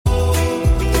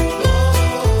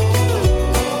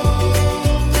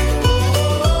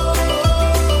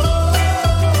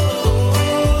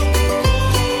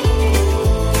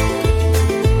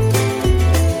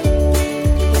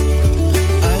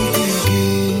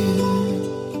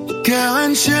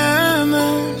קרן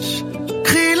שמש,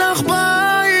 קחי לך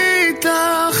בית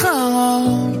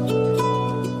אחרון.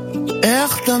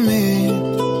 איך תמיד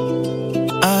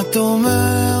את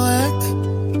אומרת,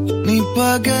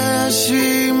 ניפגש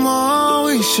עם אור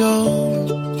ראשון.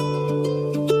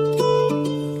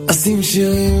 אז עם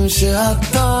שירים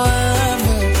שאת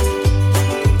אוהבת,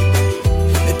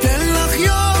 אתן לך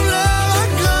יום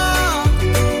להירגע.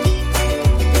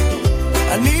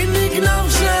 אני נגנב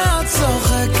שאת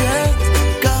צוחקת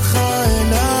ככה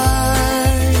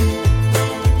אליי.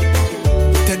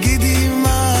 תגידי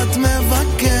מה את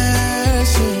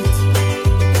מבקשת,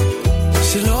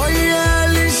 שלא יהיה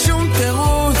לי שום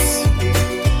תירוץ,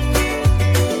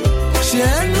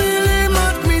 שאין מילים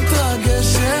את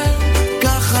מתרגשת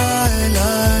ככה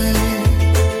אליי.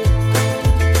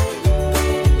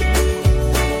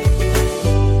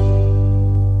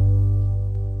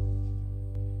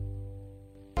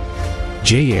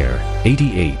 J-Air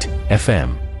 88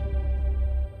 FM.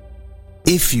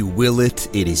 If you will it,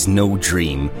 it is no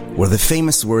dream, were the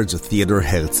famous words of Theodor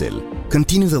Herzl.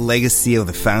 Continue the legacy of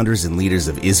the founders and leaders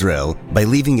of Israel by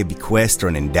leaving a bequest or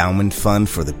an endowment fund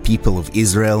for the people of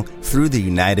Israel through the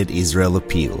United Israel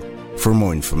Appeal. For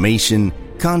more information,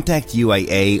 contact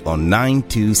UIA on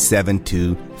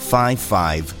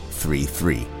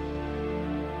 9272-5533.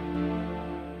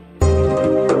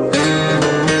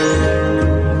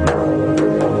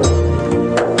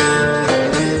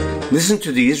 Listen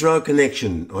to the Israel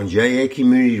Connection on JA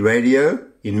Community Radio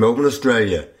in Melbourne,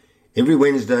 Australia, every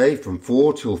Wednesday from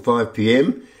 4 till 5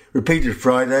 p.m, repeated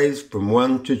Fridays from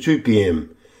 1 to 2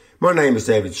 p.m. My name is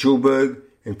David Schulberg,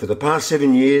 and for the past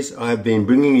 7 years I have been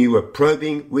bringing you a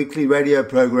probing weekly radio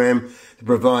program that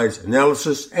provides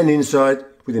analysis and insight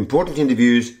with important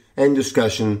interviews and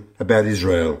discussion about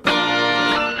Israel.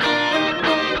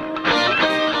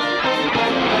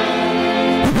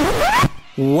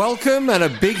 Welcome and a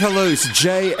big hello to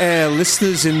J-Air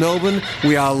listeners in Melbourne.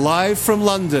 We are live from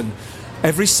London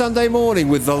every Sunday morning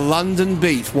with the London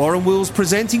Beat. Warren Wills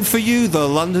presenting for you the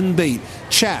London Beat.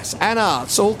 Chat and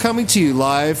arts all coming to you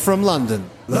live from London.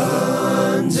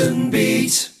 London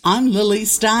Beat. I'm Lily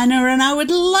Steiner and I would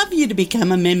love you to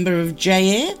become a member of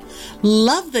J-Air.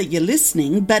 Love that you're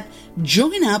listening, but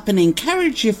join up and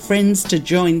encourage your friends to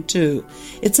join too.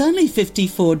 It's only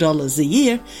 $54 a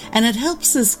year and it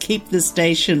helps us keep the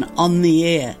station on the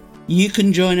air. You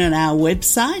can join on our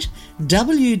website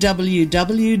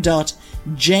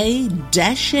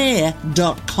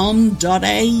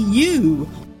www.j-air.com.au.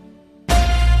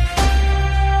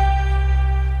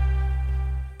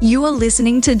 You are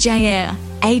listening to J-Air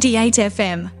 88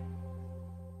 FM.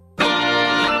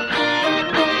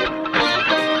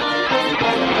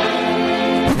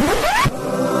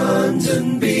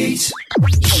 London Beat.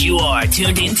 You are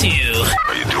tuned into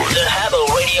the Habbo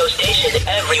radio station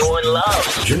everyone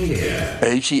loves. J-Air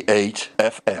 88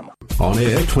 FM. On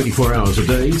air 24 hours a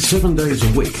day, 7 days a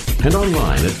week, and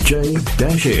online at j-air.com.au.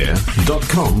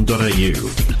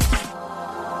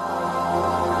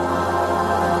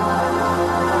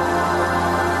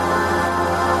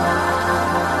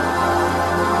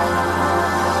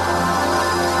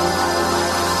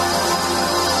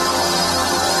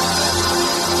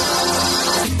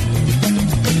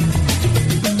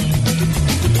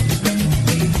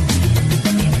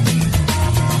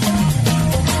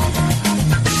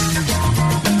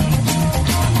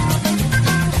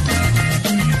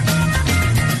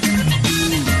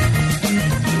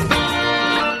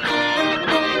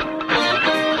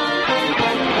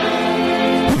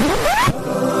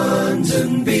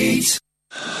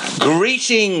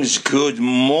 Greetings, good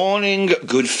morning,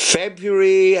 good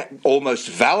February, almost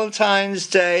Valentine's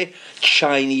Day,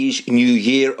 Chinese New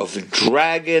Year of the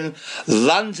Dragon,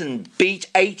 London Beat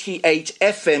 88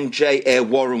 FM, J-Air,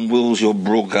 Warren Wills, your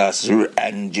broadcaster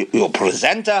and your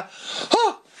presenter.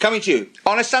 Coming to you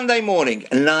on a Sunday morning,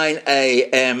 9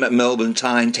 a.m. Melbourne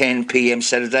time, 10 p.m.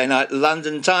 Saturday night,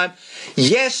 London time.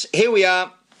 Yes, here we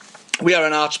are. We are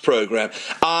an arts programme.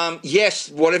 Yes,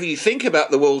 whatever you think about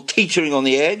the world teetering on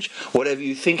the edge, whatever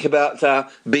you think about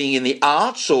being in the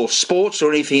arts or sports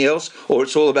or anything else, or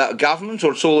it's all about government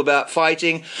or it's all about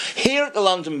fighting, here at the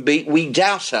London Beat we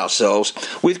douse ourselves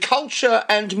with culture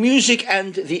and music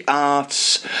and the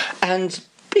arts, and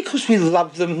because we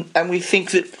love them and we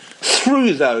think that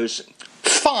through those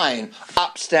fine,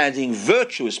 upstanding,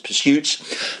 virtuous pursuits,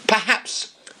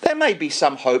 perhaps there may be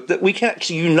some hope that we can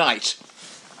actually unite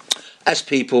as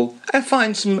people and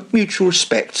find some mutual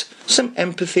respect, some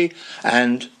empathy,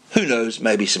 and who knows,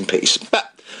 maybe some peace.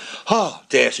 But Oh,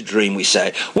 dare to dream, we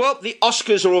say. Well, the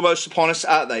Oscars are almost upon us,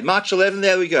 aren't they? March 11,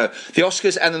 there we go. The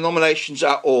Oscars and the nominations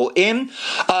are all in.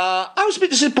 I was a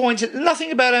bit disappointed.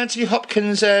 Nothing about Anthony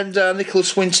Hopkins and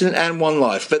Nicholas Winton and One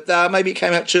Life, but maybe it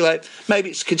came out too late. Maybe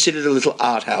it's considered a little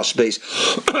art house piece.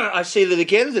 I see that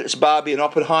again, that it's Barbie and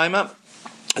Oppenheimer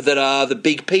that are the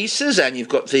big pieces, and you've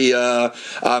got the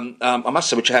I must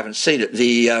say, which I haven't seen it,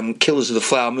 the Killers of the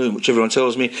Flower Moon, which everyone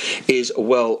tells me is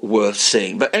well worth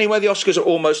seeing. But anyway, the Oscars are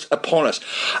almost upon us.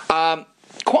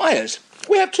 Choirs.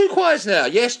 We have 2 choirs now.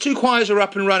 Yes, 2 choirs are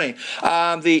up and running.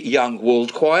 The Young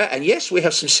World Choir, and yes, we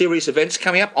have some serious events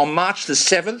coming up on March the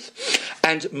 7th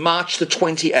and March the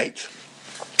 28th.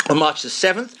 On March the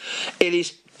 7th, it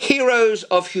is Heroes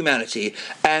of Humanity,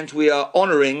 and we are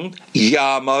honouring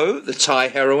Yamo, the Thai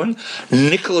heroine,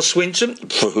 Nicholas Winton,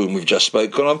 for whom we've just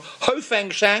spoken of, Ho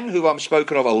Fang Shang, who I've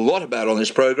spoken of a lot about on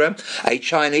this programme, a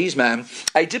Chinese man,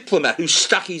 a diplomat who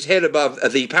stuck his head above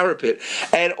the parapet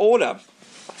in order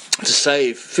to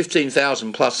save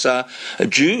 15,000 plus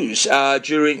Jews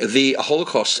during the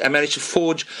Holocaust, and managed to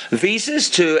forge visas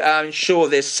to ensure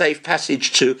their safe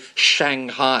passage to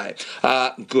Shanghai.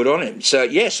 Good on him. So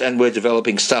yes, and we're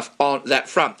developing stuff on that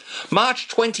front. March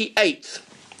 28th.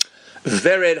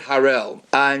 Vered Harel,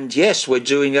 and yes, we're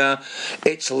doing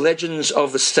it's Legends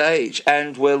of the Stage,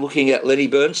 and we're looking at Lenny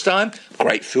Bernstein,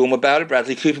 great film about it,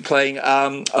 Bradley Cooper playing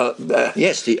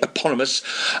the eponymous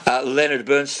Leonard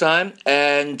Bernstein,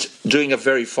 and doing a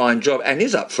very fine job, and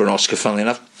is up for an Oscar, funnily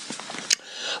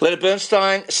enough. Leonard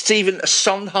Bernstein. Stephen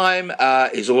Sondheim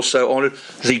is also honoured,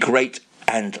 the great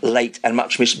and late and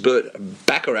much missed Burt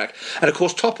Bacharach, and of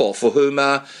course Topol, for whom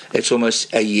it's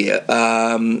almost a year,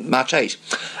 March 8,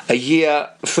 a year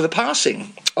for the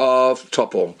passing of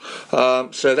Topol.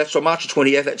 So that's on March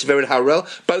 28th, that's Vered Harel.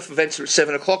 Both events are at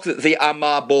 7 o'clock at the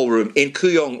Amar Ballroom in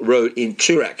Kuyong Road in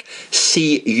Turak.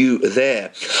 See you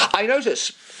there. I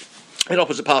notice in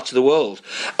opposite parts of the world,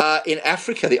 in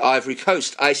Africa, the Ivory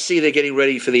Coast, I see they're getting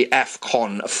ready for the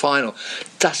AFCON final.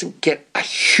 Doesn't get a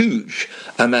huge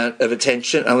amount of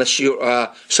attention unless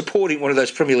you're supporting one of those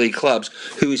Premier League clubs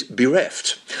who is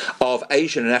bereft of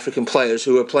Asian and African players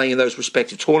who are playing in those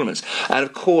respective tournaments. And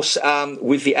of course,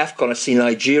 with the AFCON, I see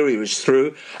Nigeria is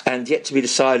through, and yet to be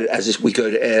decided as we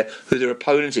go to air who their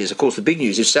opponent is. Of course, the big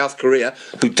news is South Korea,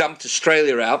 who dumped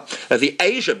Australia out of the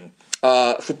Asian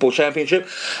Football Championship,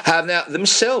 have now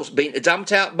themselves been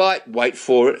dumped out by, wait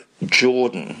for it,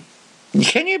 Jordan.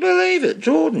 Can you believe it?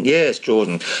 Jordan, yes,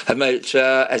 Jordan. Have made it,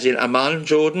 as in Amman,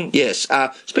 Jordan, yes.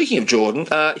 Speaking of Jordan,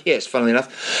 yes, funnily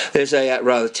enough, there's a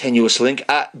rather tenuous link.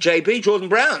 JB, Jordan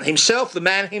Brown, himself, the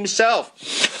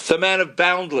man of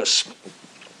boundless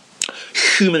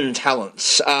human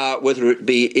talents, whether it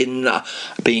be in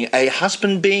being a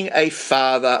husband, being a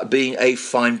father, being a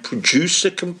fine producer,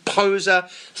 composer,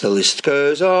 the list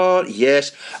goes on.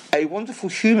 Yes, a wonderful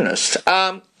humanist,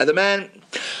 and a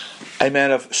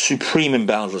man of supreme and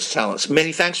boundless talents.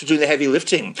 Many thanks for doing the heavy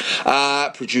lifting,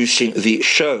 producing the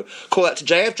show. Call out to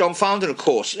JF, John Farndon, of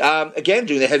course, again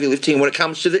doing the heavy lifting when it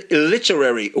comes to the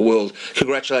literary world.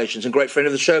 Congratulations, and great friend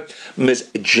of the show, Ms.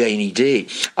 Janie D.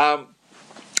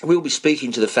 We'll be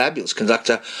speaking to the fabulous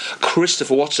conductor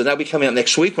Christopher Watson. That'll be coming up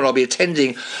next week when I'll be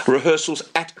attending rehearsals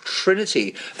at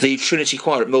Trinity, the Trinity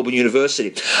Choir at Melbourne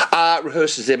University.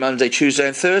 Rehearsals there Monday, Tuesday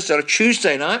and Thursday. On a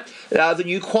Tuesday night, the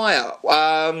new choir,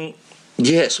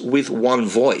 yes, with one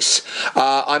voice.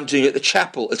 I'm doing it at the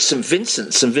chapel at St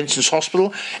Vincent's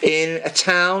Hospital in a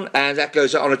town, and that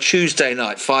goes on a Tuesday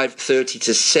night, 5:30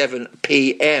 to 7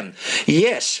 p.m.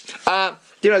 Yes,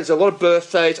 there's a lot of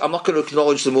birthdays. I'm not going to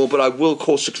acknowledge them all, but I will, of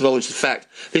course, acknowledge the fact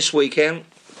this weekend,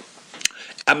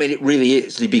 I mean, it really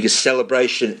is the biggest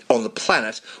celebration on the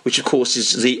planet, which, of course,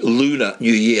 is the Lunar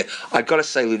New Year. I've got to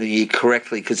say Lunar New Year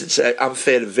correctly because it's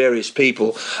unfair to various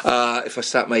people if I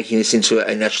start making this into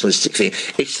a nationalistic thing.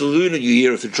 It's the Lunar New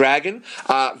Year of the Dragon.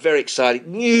 Very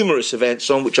exciting. Numerous events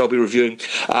on which I'll be reviewing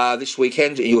this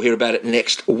weekend, and you'll hear about it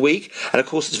next week. And, of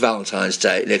course, it's Valentine's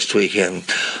Day next weekend.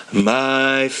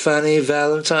 My funny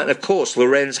Valentine. And, of course,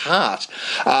 Lorenz Hart.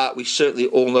 We certainly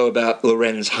all know about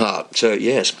Lorenz Hart. So,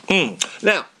 yes.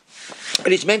 Now,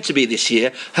 it is meant to be this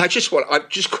year. I've just got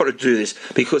to do this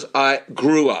because I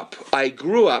grew up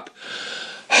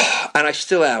and I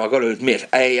still am, I've got to admit,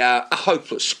 a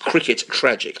hopeless cricket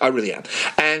tragic. I really am.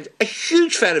 And a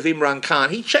huge fan of Imran Khan.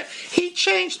 He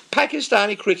changed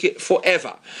Pakistani cricket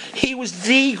forever. He was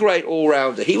the great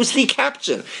all-rounder. He was the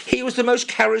captain. He was the most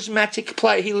charismatic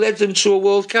player. He led them to a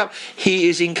World Cup. He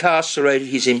is incarcerated.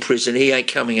 He's in prison. He ain't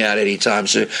coming out anytime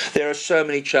soon. There are so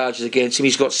many charges against him.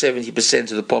 He's got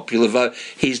 70% of the popular vote.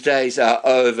 His days are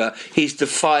over. He's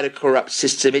defied a corrupt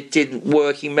system. It didn't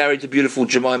work. He married the beautiful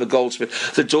Jemima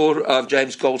Goldsmith, the daughter of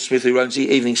James Goldsmith, who owns the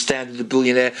Evening Standard, the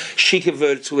billionaire. She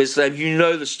converted to Islam. You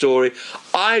know the story.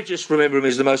 I just remember him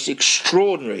as the most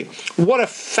extraordinary. What a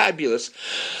fabulous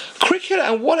cricketer,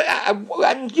 and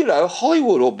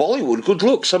Hollywood or Bollywood, good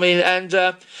looks. I mean, and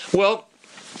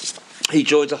he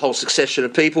joins a whole succession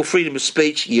of people. Freedom of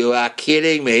speech, you are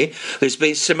kidding me. There's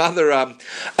been some other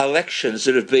elections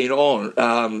that have been on,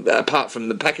 apart from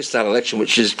the Pakistan election,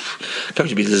 which is going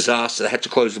to be a disaster. They had to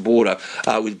close the border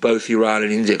with both Iran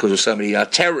and India because of so many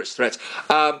terrorist threats.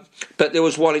 But there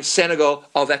was one in Senegal.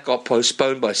 That got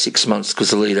postponed by 6 months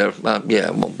because the leader,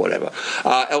 whatever.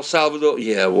 El Salvador,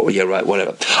 right,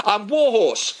 whatever.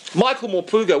 Warhorse, Michael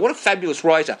Morpurgo, what a fabulous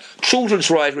writer.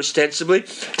 Children's writer, ostensibly.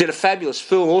 Did a fabulous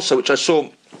film also, which I saw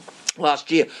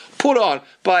last year, put on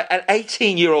by an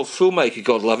 18-year-old filmmaker,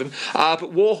 God love him.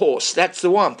 But Warhorse, that's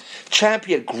the one.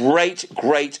 Champion, great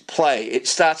play. It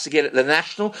starts again at the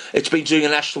National. It's been doing a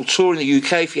national tour in the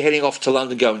UK. If you're heading off to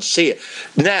London, go and see it.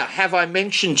 Now, have I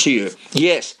mentioned to you,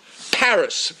 yes,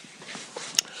 Paris,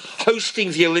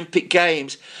 hosting the Olympic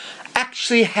Games,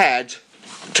 actually had,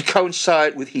 to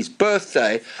coincide with his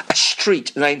birthday, a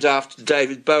street named after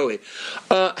David Bowie.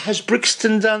 Has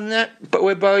Brixton done that, but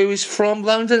where Bowie was from,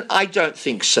 London? I don't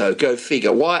think so. Go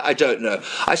figure. Why? I don't know.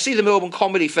 I see the Melbourne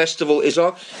Comedy Festival is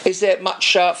on. Is there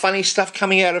much funny stuff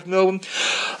coming out of Melbourne?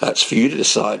 That's for you to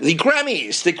decide. The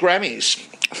Grammys.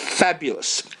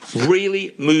 Fabulous.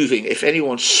 Really moving. If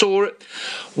anyone saw it,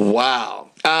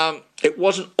 wow. It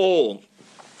wasn't all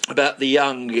about the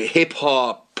young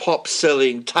hip-hop,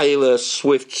 pop-selling Taylor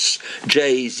Swifts,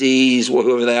 Jay-Z's, or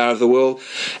whoever they are of the world.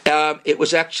 It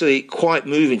was actually quite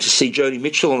moving to see Joni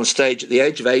Mitchell on the stage at the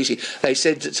age of 80. They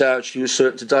said that she was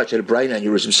certain to die. She had a brain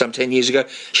aneurysm some 10 years ago.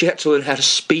 She had to learn how to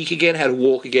speak again, how to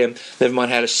walk again, never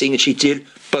mind how to sing, and she did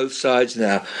both sides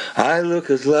now. I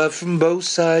look at love from both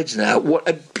sides now. What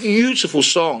a beautiful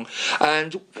song.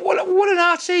 And what an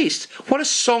artiste. What a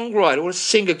songwriter. What a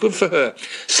singer. Good for her.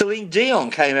 Celine Dion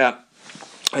came out.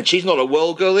 And she's not a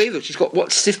world girl either. She's got,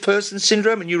 stiff person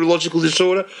syndrome, a neurological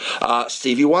disorder.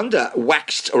 Stevie Wonder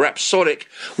waxed rhapsodic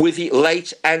with the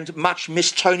late and much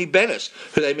missed Tony Bennett,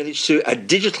 who they managed to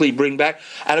digitally bring back.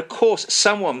 And, of course,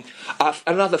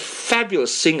 another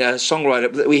fabulous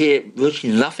singer-songwriter that we hear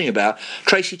virtually nothing about,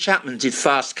 Tracy Chapman, did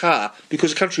Fast Car,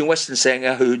 because a country and western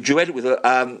singer who duetted with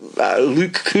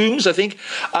Luke Combs, I think,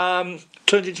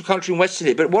 turned into country and western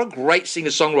hit. But what a great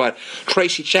singer-songwriter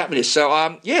Tracy Chapman is.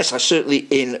 So, yes, I certainly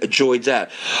enjoyed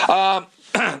that.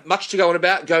 Much to go on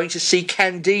about. Going to see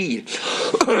Candide.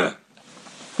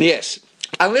 Yes.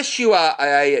 Unless you are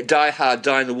a die-hard,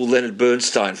 die-in-the-wool Leonard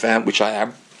Bernstein fan, which I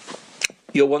am,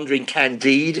 you're wondering,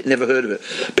 Candide, never heard of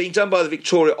it. Being done by the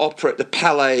Victoria Opera at the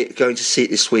Palais, going to see it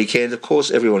this weekend. Of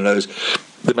course, everyone knows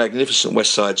the magnificent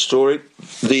West Side Story,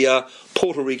 the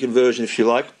Puerto Rican version, if you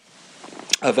like,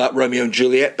 of Romeo and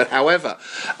Juliet. But however,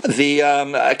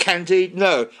 the Candide,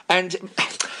 no. And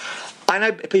I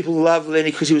know people love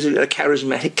Lenny because he was a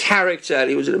charismatic character, and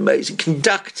he was an amazing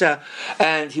conductor,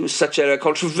 and he was such a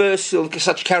controversial,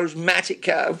 such a charismatic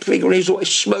figure, and he was always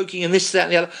smoking and this, that,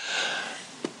 and the other.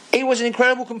 He was an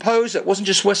incredible composer. It wasn't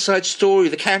just West Side Story,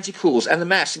 the Canticles and the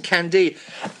Mass, and Candide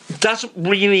doesn't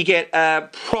really get a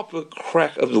proper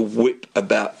crack of the whip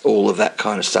about all of that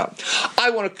kind of stuff. I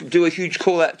want to do a huge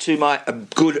call out to my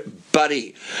good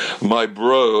buddy, my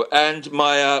bro, and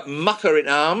my mucker in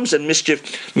arms and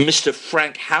mischief, Mr.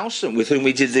 Frank Howson, with whom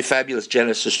we did the fabulous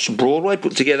Genesis to Broadway,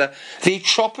 put together the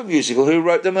Chopper musical, who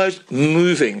wrote the most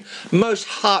moving, most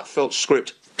heartfelt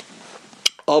script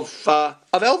of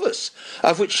Elvis,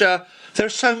 of which there are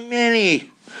so many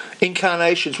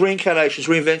incarnations, reincarnations,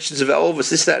 reinventions of Elvis,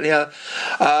 this, that, and the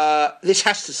other. This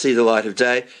has to see the light of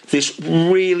day. This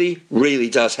really, really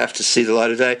does have to see the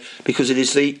light of day, because it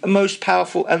is the most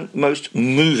powerful and most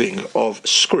moving of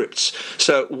scripts.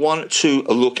 So one to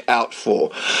look out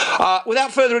for.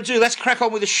 Without further ado, let's crack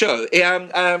on with the show.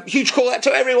 Huge call out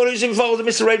to everyone who's involved, and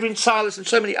Mr. Adrian Silas and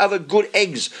so many other good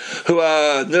eggs who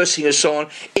are nursing us on.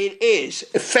 It is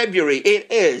February.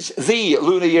 It is the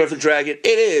lunar year of the dragon.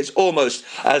 It is almost,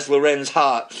 as Lorenz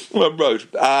Hart wrote,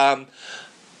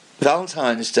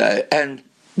 Valentine's Day, and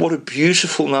what a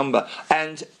beautiful number.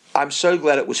 And I'm so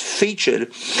glad it was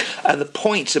featured, and the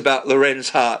points about Lorenz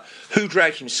Hart, who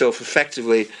dragged himself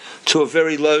effectively to a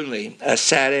very lonely,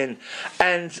 sad end.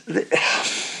 And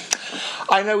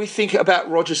I know we think about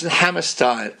Rodgers and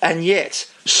Hammerstein, and yet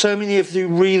so many of the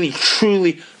really,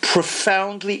 truly,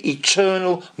 profoundly,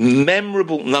 eternal,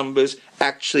 memorable numbers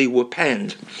actually were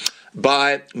penned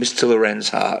by Mr. Lorenz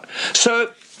Hart.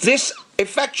 So this, in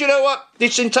fact, you know what?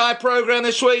 This entire program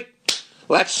this week,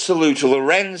 let's salute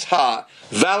Lorenz Hart,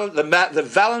 the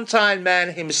Valentine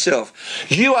man himself.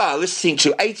 You are listening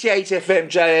to 88 FM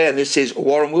JA, and this is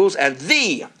Warren Wills and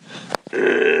the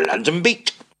London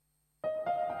Beat.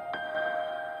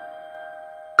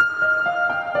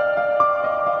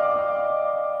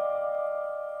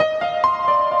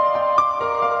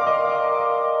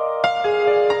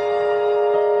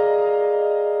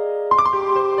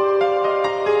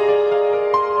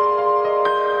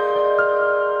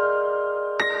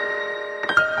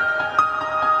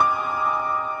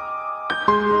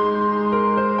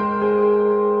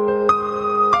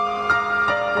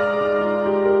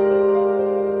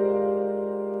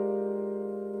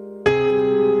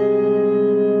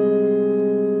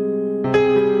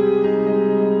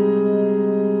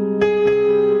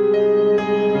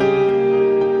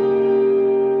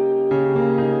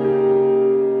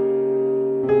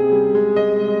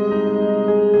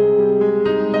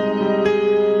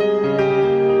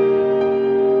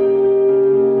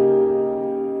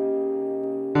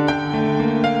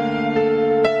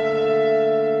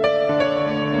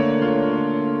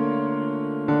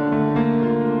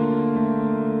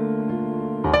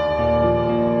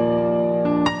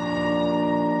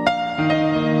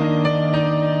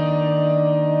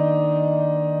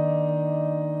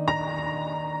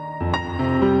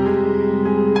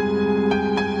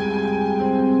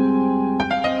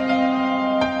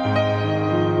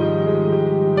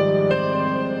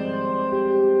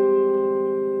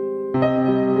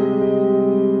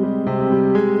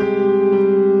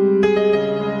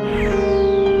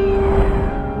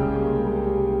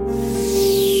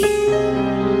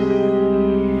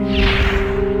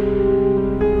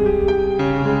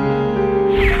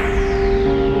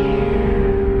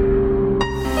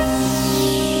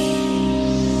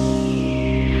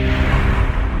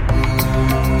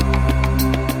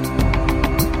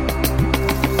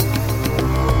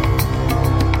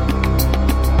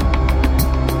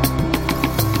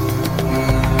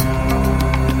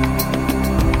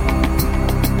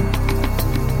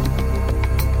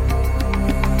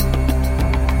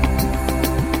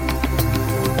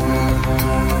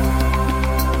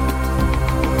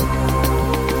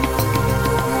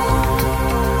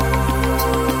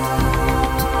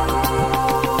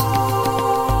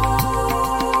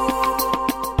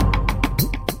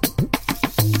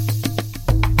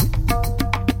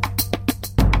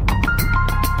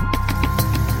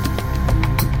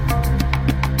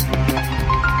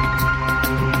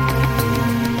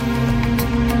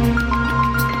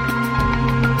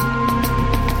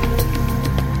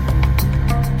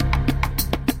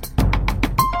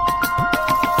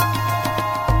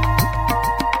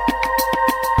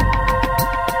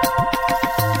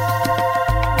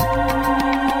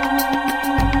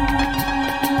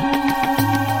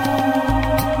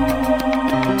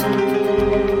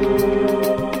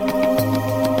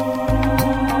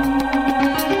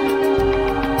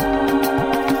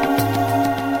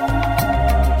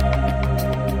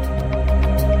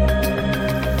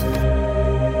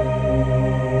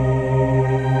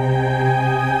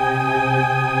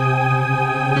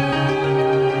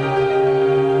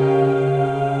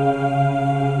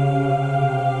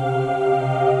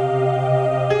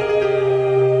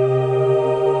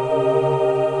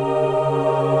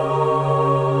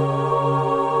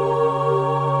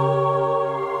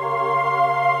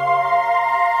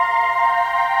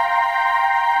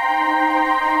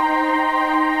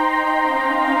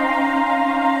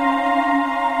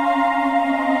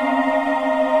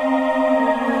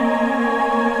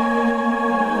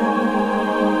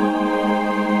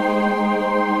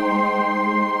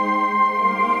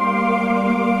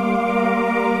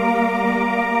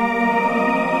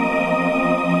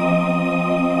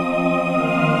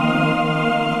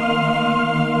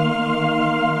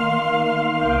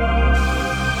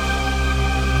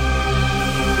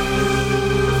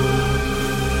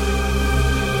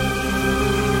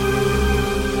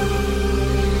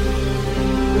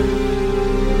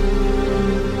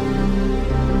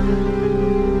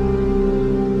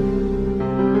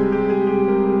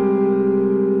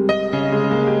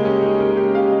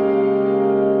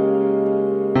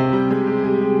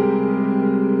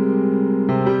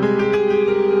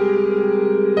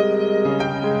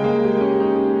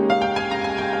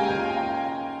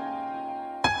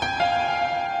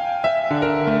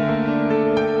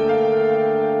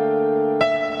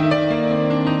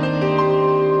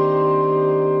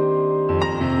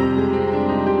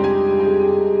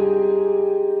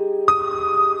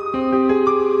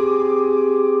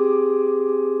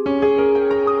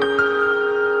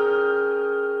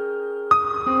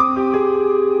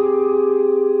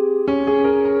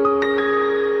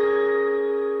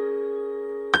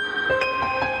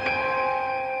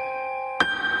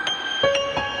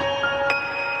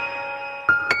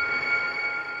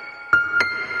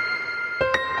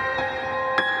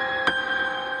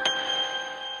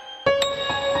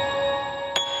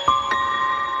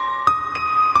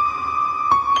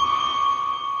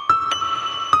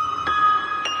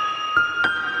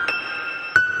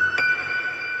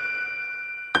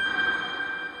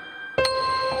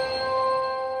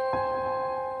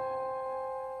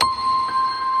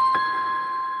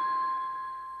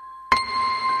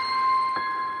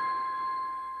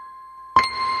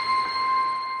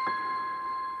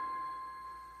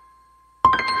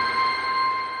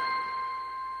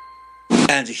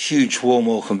 And a huge warm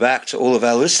welcome back to all of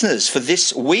our listeners for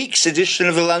this week's edition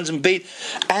of the London Beat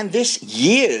and this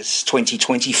year's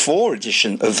 2024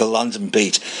 edition of the London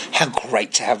Beat. How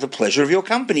great to have the pleasure of your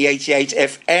company. 88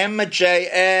 FM,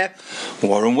 J-Air,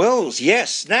 Warren Wills.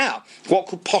 Yes, now, what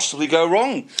could possibly go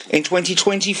wrong in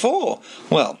 2024?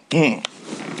 Well,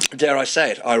 dare I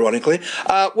say it, ironically.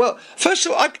 Well, first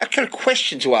of all, I've got a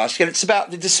question to ask, and it's about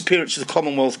the disappearance of the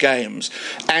Commonwealth Games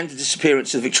and the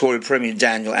disappearance of Victoria Premier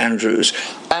Daniel Andrews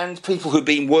and people who've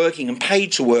been working and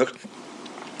paid to work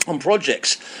on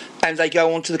projects, and they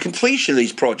go on to the completion of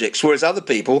these projects, whereas other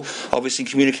people, obviously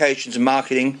in communications and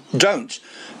marketing, don't,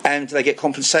 and they get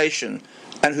compensation.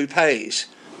 And who pays?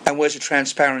 And where's the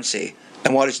transparency?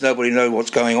 And why does nobody know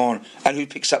what's going on? And who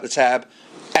picks up the tab?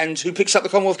 And who picks up the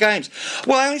Commonwealth Games?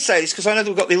 Well, I only say this because I know that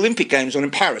we've got the Olympic Games on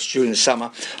in Paris during the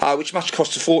summer, which must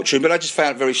cost a fortune, but I just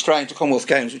found it very strange, the Commonwealth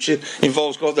Games, which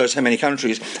involves God knows how many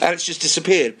countries, and it's just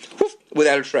disappeared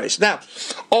without a trace. Now,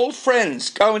 old friends,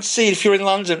 go and see it if you're in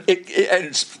London. It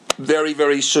ends very,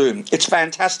 very soon. It's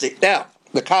fantastic. Now,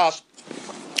 the cast: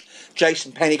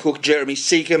 Jason Pennycook, Jeremy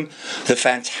Seacombe, the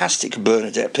fantastic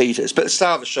Bernadette Peters. But the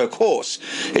star of the show, of course,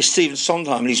 is Stephen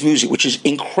Sondheim and his music, which is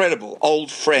incredible.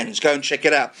 Old Friends. Go and check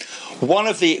it out. One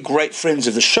of the great friends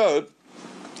of the show,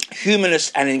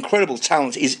 humanist and incredible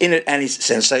talent, is in it and is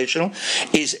sensational,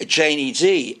 is Janie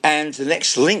D. And the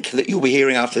next link that you'll be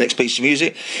hearing after the next piece of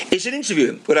music is an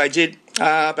interview that I did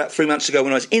about 3 months ago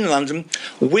when I was in London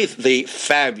with the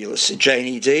fabulous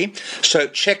Janie D. So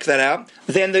check that out.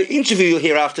 Then the interview you'll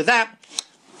hear after that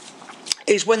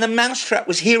is when the Mousetrap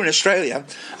was here in Australia,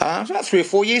 about 3 or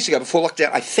 4 years ago, before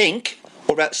lockdown, I think,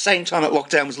 or about the same time that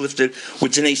lockdown was lifted,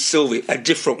 with Denise Sylvie, a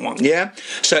different one, yeah?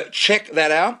 So check that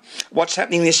out. What's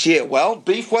happening this year? Well,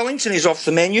 beef Wellington is off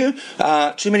the menu.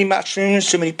 Too many mushrooms,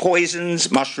 too many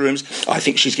poisons, mushrooms. I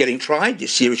think she's getting tried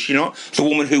this year, is she not? The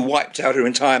woman who wiped out her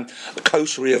entire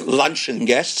coterie of luncheon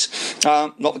guests.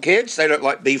 Not the kids, they don't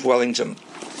like beef Wellington.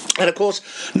 And of course,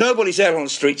 nobody's out on the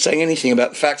street saying anything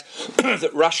about the fact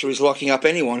that Russia is locking up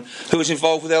anyone who is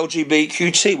involved with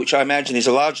LGBTQT, which I imagine is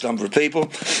a large number of people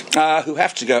who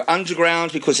have to go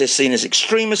underground because they're seen as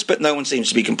extremists, but no one seems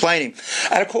to be complaining.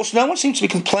 And of course, no one seems to be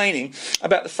complaining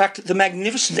about the fact that the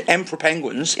magnificent emperor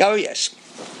penguins, oh yes,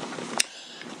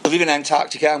 live in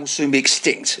Antarctica and will soon be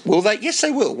extinct. Will they? Yes,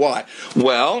 they will. Why?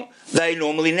 Well, they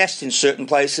normally nest in certain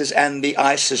places and the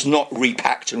ice has not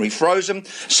repacked and refrozen,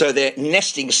 so their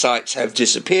nesting sites have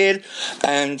disappeared.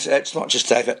 And it's not just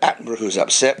David Attenborough who's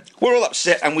upset. We're all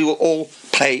upset and we will all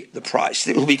pay the price.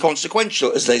 It will be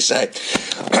consequential, as they say.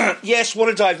 Yes, what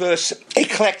a diverse,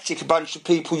 eclectic bunch of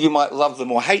people. You might love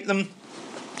them or hate them.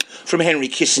 From Henry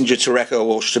Kissinger to Rebecca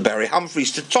Walsh to Barry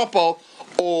Humphries to Topol,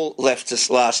 all left us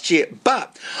last year.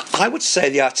 But I would say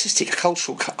the artistic,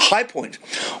 cultural high point,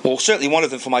 or certainly one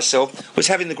of them for myself, was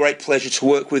having the great pleasure to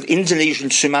work with Indonesian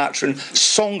Sumatran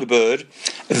songbird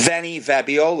Vanny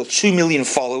Vabiola. 2 million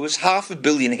followers, 500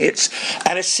 million hits,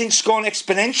 and has since gone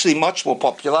exponentially much more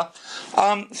popular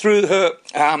through her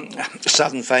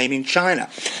southern fame in China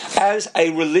as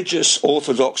a religious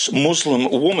Orthodox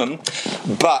Muslim woman,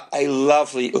 but a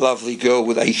lovely, lovely girl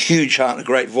with a huge heart and a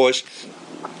great voice.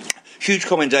 Huge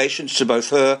commendations to both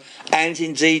her and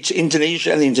indeed to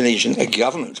Indonesia and the Indonesian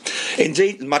government.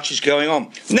 Indeed, much is going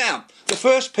on. Now, the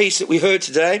first piece that we heard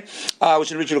today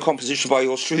was an original composition by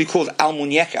yours truly called Al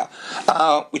Muñeca,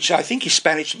 which I think in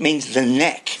Spanish means the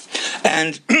neck.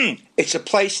 And it's a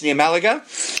place near Malaga,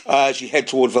 as you head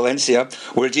toward Valencia,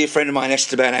 where a dear friend of mine,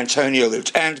 Esteban Antonio,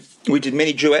 lived. And we did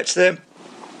many duets there.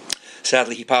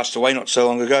 Sadly, he passed away not so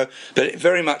long ago, but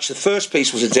very much the first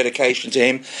piece was a dedication to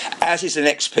him, as is the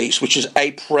next piece, which is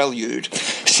a prelude.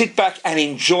 Sit back and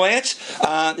enjoy it.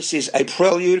 This is a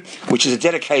prelude, which is a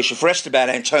dedication for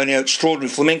Esteban Antonio, extraordinary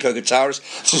flamenco guitarist.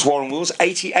 This is Warren Wills,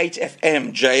 88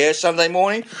 FM, J-Air, Sunday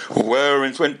morning. We're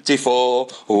in 24,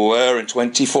 we're in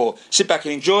 24. Sit back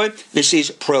and enjoy. This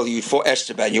is Prelude for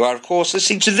Esteban. You are, of course,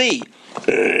 listening to the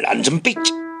London Beat.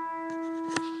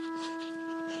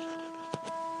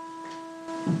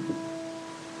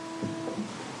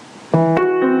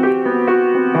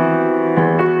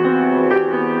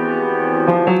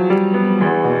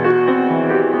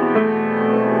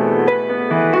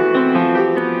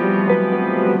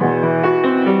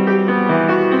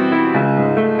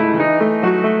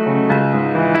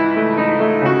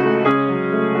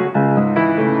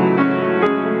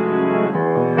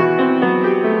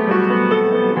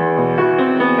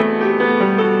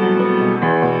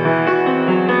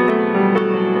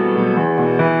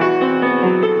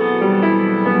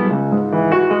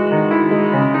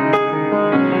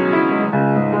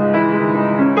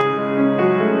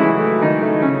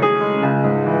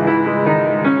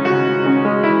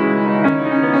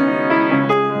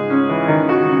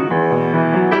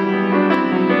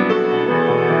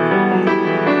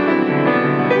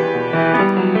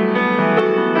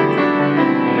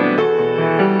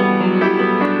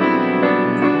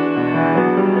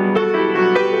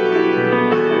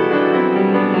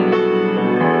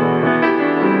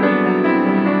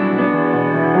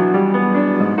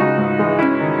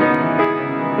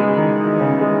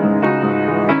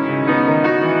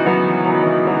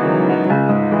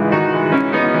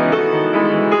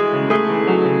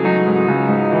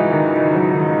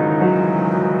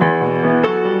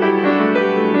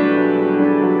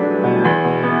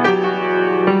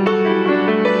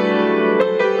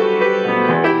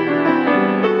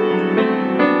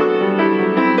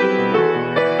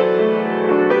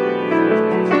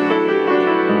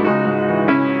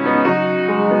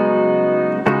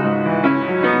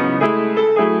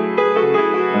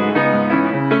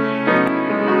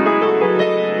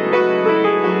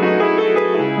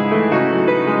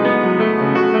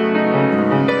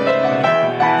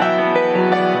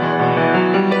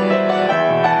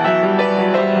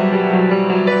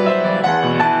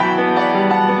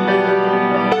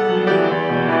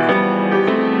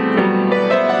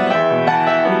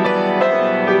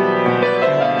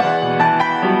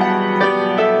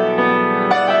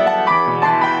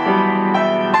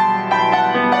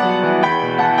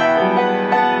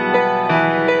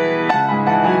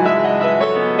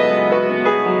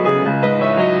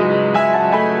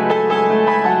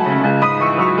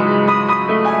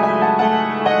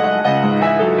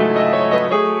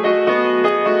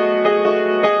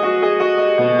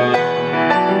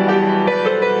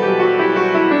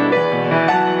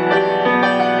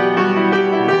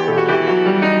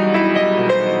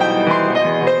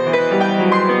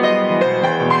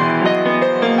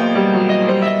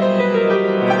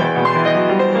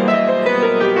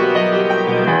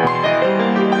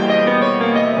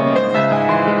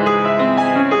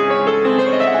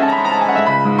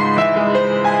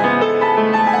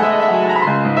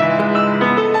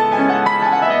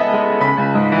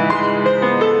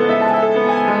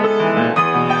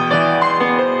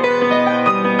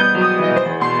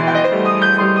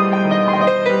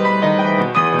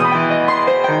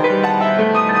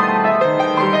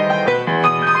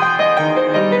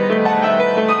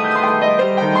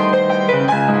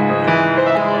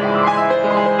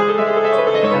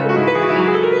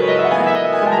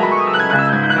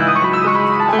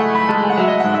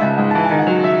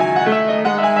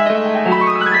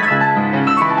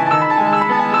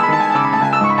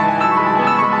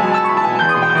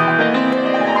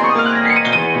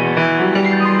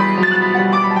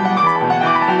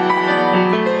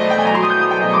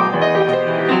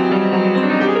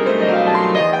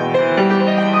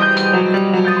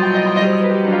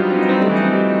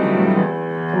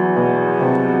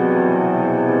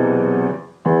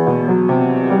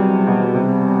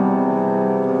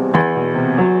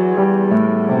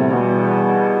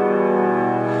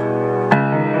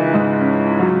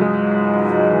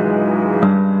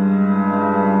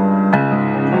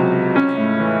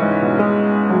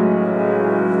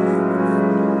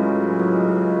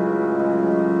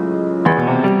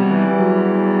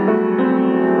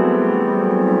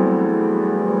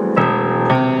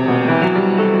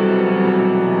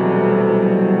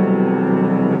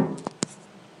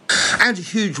 And a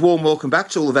huge warm welcome back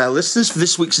to all of our listeners for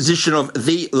this week's edition of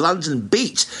the London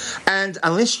Beat. And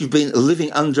unless you've been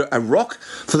living under a rock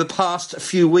for the past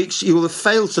few weeks, you will have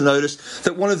failed to notice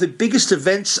that one of the biggest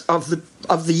events of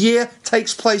the year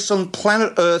takes place on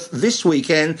planet Earth this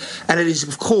weekend, and it is,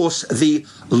 of course, the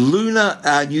Lunar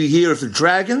New Year of the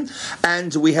Dragon.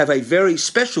 And we have a very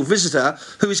special visitor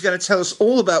who is going to tell us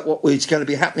all about what is going to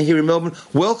be happening here in Melbourne.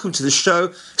 Welcome to the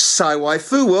show, Saiwai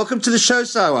Fu. Welcome to the show,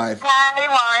 Saiwai. Hi,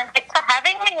 Warren. Thanks for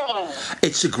having me.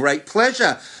 It's a great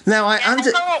pleasure. Now,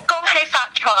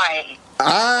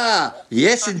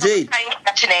 yes, indeed.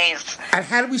 And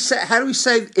how do we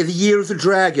say the Year of the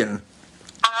Dragon?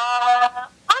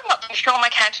 I'm not too sure. My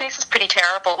Cantonese is pretty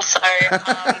terrible, so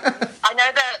I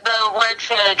know that the word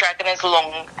for dragon is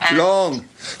long. Long.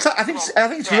 So I think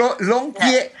it's long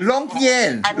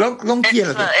yen.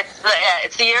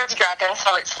 It's the Year of the Dragon,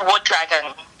 so it's the wood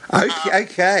dragon.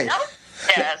 Okay.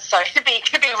 Yeah, so it should be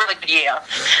a really good year.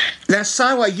 Now,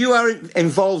 Saiwai, you are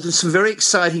involved in some very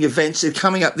exciting events that are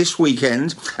coming up this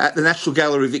weekend at the National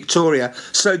Gallery Victoria.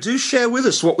 So do share with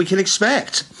us what we can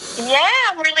expect. Yeah,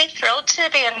 I'm really thrilled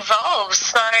to be involved.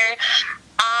 So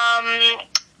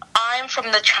I'm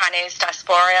from the Chinese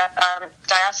diaspora,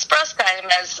 same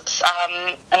as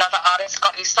another artist,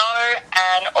 Scotty So,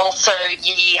 and also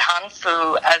Yi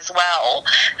Hanfu as well.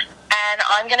 And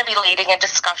I'm going to be leading a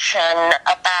discussion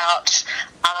about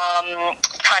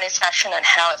Chinese fashion and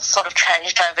how it's sort of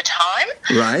changed over time.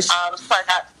 Right. So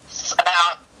that's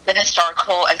about the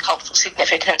historical and cultural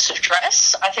significance of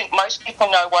dress. I think most people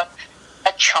know what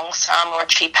a cheongsam or a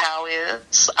qipao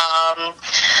is.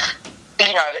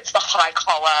 It's the high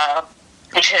collar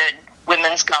fitted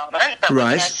women's garment, but we're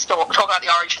going to talk about the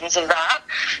origins of that.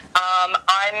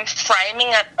 I'm framing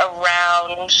it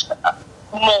around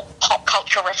more pop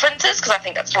culture references because I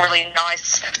think that's a really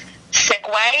nice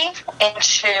segue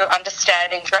into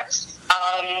understanding dress.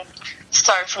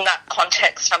 So from that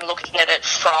context, I'm looking at it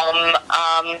from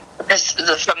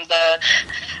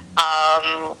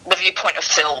the viewpoint of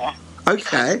film.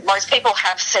 Okay. Because most people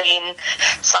have seen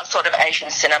some sort of Asian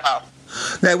cinema.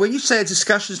 Now, when you say a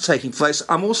discussion is taking place,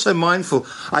 I'm also mindful,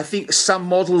 I think some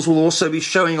models will also be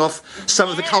showing off some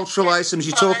of the cultural items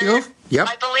you're talking of. Yep.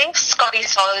 I believe Scotty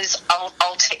So's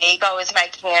alter ego is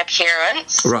making an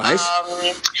appearance. Right.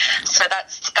 So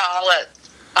that's Scarlett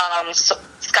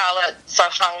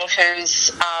Sohang,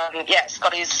 who's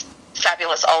Scotty's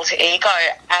fabulous alter ego,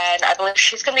 and I believe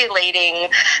she's going to be leading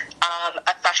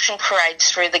a fashion parade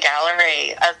through the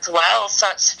gallery as well. So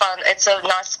it's fun. It's a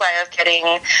nice way of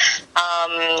getting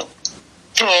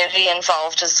community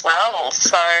involved as well.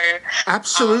 So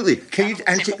absolutely.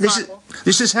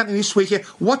 This is happening this weekend.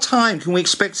 What time can we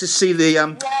expect to see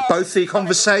the both the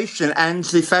conversation and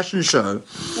the fashion show?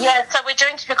 Yeah, so we're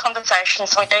doing two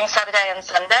conversations. So we're doing Saturday and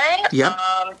Sunday. Yeah.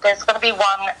 There's going to be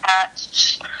one at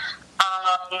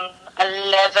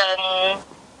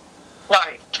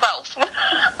 12.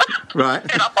 Right.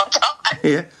 Get up on time.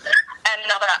 Yeah. And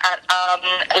another at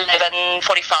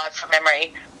 11:45 from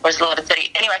memory, or is it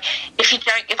 11:30? Anyway, if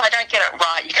I don't get it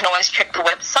right, you can always check the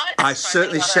website. I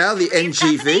certainly shall. The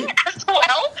NGV as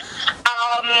well.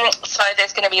 So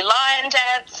there's going to be lion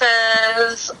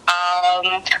dances,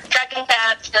 dragon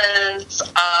dances.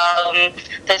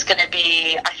 There's going to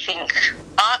be, I think,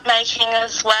 art making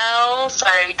as well. So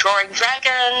drawing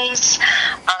dragons.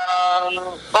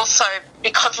 Also,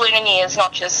 because Lunar New Year is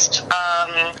not just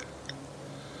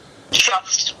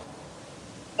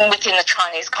within the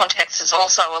Chinese context, there's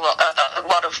also a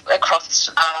lot of across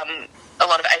a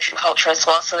lot of Asian culture as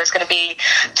well. So there's going to be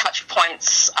touch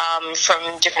points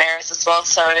from different areas as well.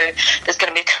 So there's going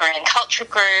to be a Korean culture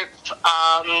group.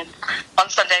 On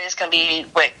Sunday there's going to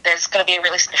be a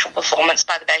really special performance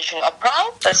by the Beijing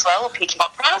Opera as well, or Peking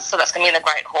Opera. So that's going to be in the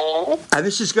Great Hall. And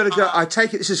this is going to go. I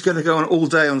take it this is going to go on all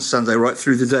day on Sunday, right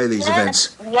through the day. These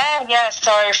events. Yeah.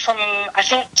 So from I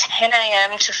think 10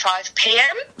 a.m. to 5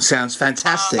 p.m. Sounds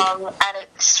fantastic. And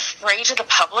it's free to the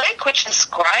public, which is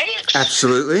great.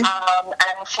 Absolutely.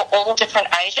 And for all different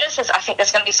ages, I think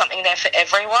there's going to be something there for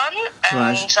everyone.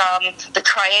 And the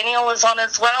triennial is on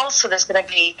as well, so there's going to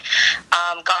be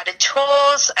guided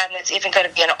tours, and there's even going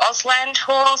to be an Auslan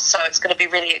tour, so it's going to be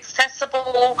really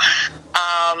accessible.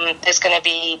 There's going to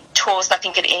be tours, I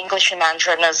think, in English and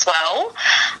Mandarin as well.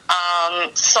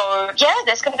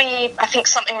 There's going to be, I think,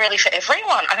 something really for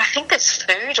everyone. And I think there's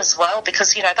food as well,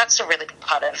 because, that's a really big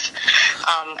part of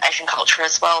Asian culture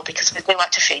as well, because we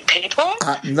like to feed people.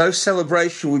 No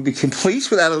celebration would be complete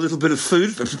without a little bit of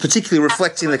food, particularly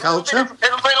reflecting the culture. A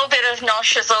little bit of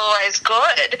nosh is always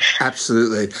good.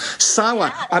 Absolutely.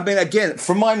 Saiwai, I mean, again,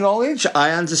 from my knowledge,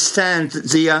 I understand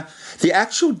that The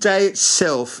actual day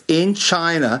itself in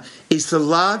China is the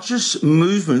largest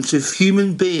movement of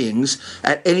human beings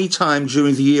at any time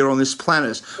during the year on this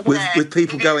planet, with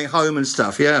people going home and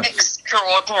stuff, yeah.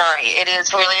 Extraordinary. It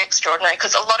is really extraordinary,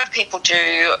 because a lot of people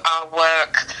do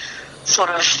work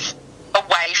sort of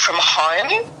away from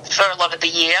home for a lot of the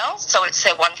year, so it's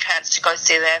their one chance to go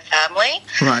see their family.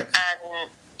 Right. And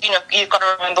you've got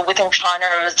to remember, within China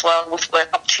as well, with work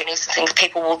opportunities and things,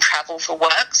 people will travel for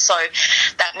work. So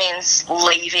that means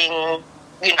leaving,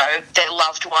 their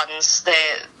loved ones,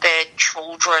 their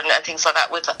children and things like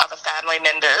that with other family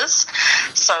members.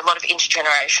 So a lot of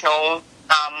intergenerational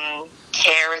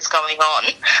care is going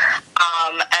on.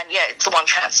 It's the one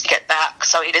chance to get back.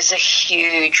 So it is a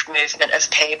huge movement of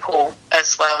people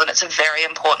as well, and it's a very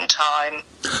important time.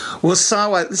 Well,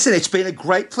 Saiwai, listen, it's been a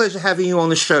great pleasure having you on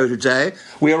the show today.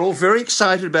 We are all very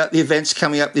excited about the events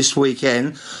coming up this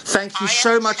weekend. Thank you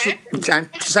so much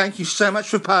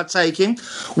for partaking.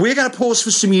 We're going to pause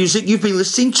for some music. You've been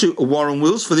listening to Warren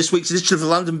Wills for this week's edition of the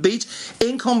London Beat,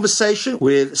 in conversation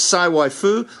with Saiwai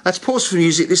Fu. Let's pause for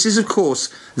music. This is, of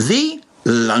course, the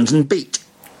London Beat.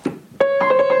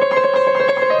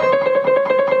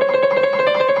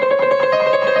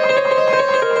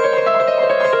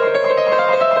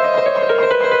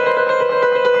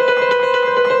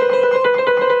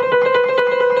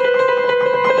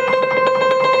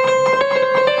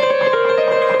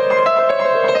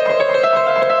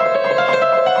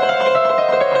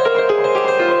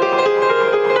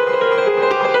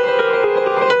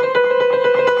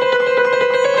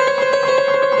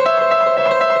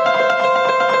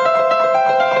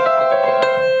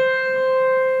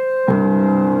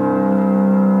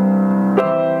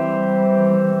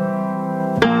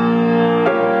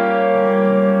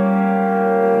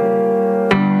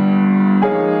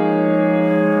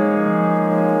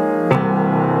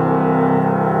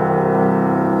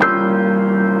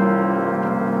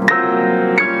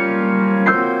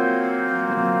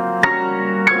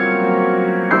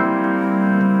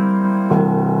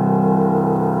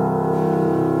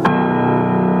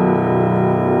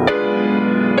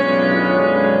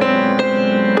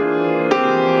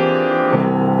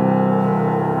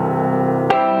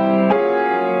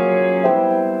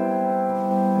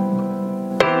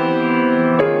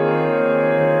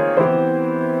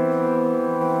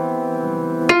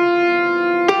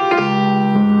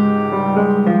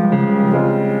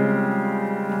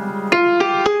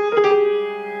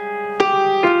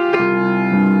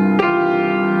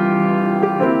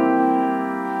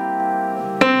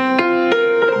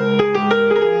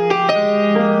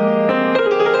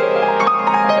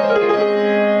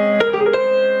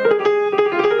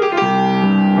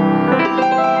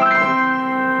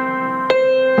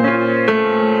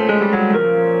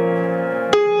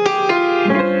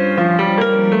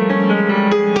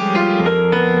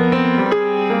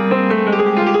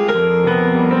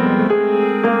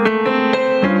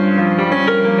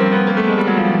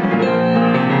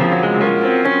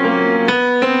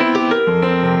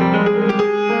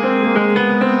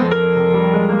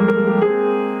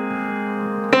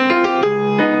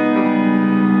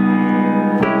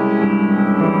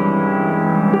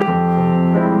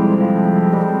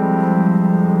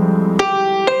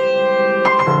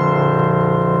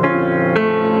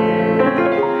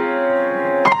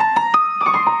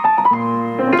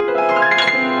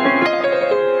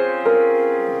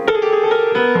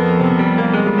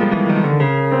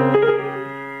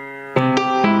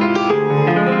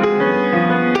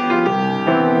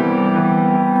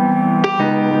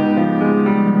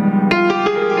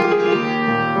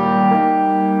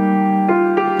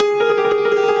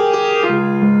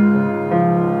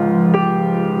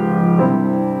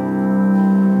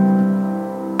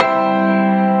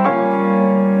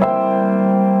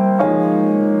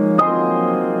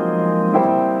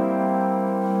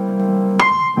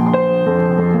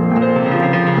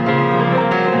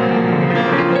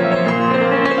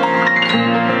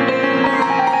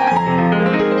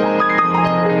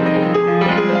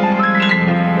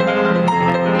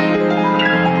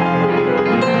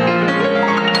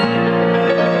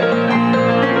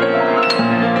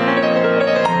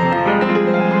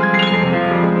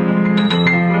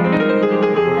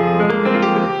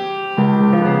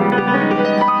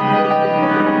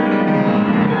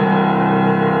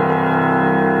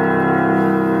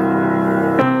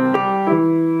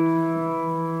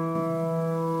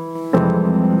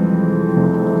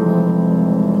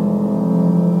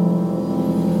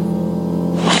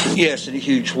 Yes, and a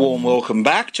huge warm welcome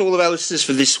back to all of our listeners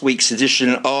for this week's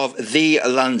edition of The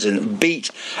London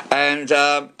Beat. And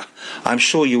I'm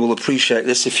sure you will appreciate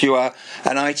this if you are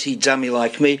an IT dummy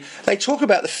like me. They talk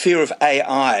about the fear of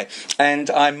AI, and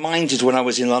I minded when I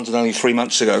was in London only 3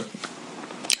 months ago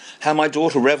how my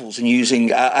daughter revels in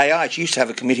using AI. She used to have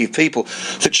a committee of people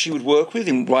that she would work with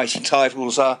in writing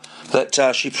titles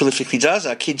that she prolifically does,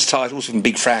 kids' titles from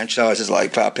big franchises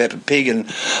like Peppa Pig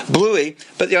and Bluey.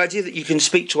 But the idea that you can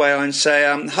speak to AI and say,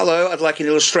 hello, I'd like an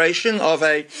illustration of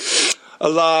a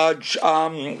large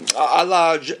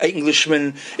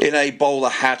Englishman in a bowler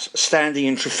hat standing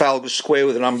in Trafalgar Square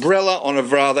with an umbrella on a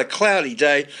rather cloudy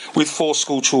day with 4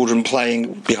 school children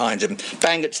playing behind him.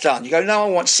 Bang, it's done. You go, no, I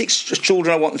want 6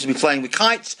 children. I want them to be playing with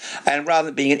kites, and rather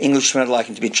than being an Englishman, I'd like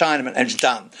him to be a Chinaman, and it's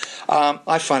done.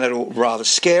 I find that all rather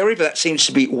scary, but that seems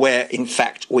to be where, in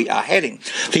fact, we are heading.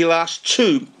 The last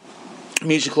 2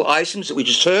 musical items that we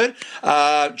just heard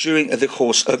during the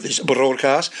course of this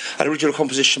broadcast, an original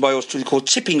composition by Australia called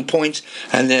Tipping Point,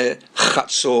 and the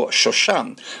Chatzor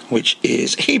Shoshan, which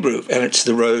is Hebrew, and it's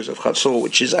the Rose of Chatzor,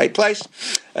 which is a place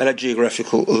and a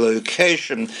geographical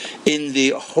location in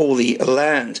the Holy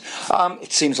Land.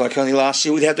 It seems like only last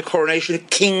year we had the coronation of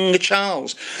King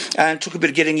Charles, and took a bit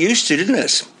of getting used to, didn't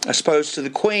it? I suppose to the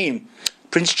Queen,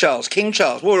 Prince Charles, King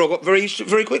Charles. Well, we all got very used to it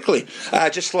very quickly.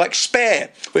 Just like Spare,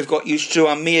 we've got used to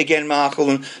Meghan Markle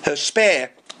and her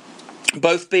Spare,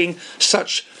 both being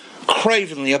such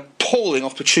cravenly appalling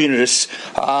opportunists,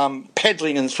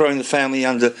 peddling and throwing the family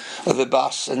under the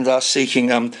bus and seeking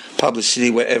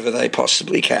publicity wherever they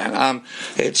possibly can.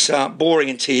 It's boring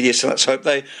and tedious, and let's hope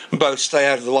they both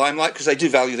stay out of the limelight, because they do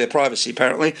value their privacy,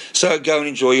 apparently. So go and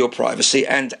enjoy your privacy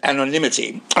and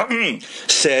anonymity,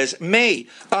 says me.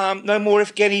 No more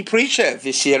Evgeny Pryshev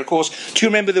this year, of course. Do you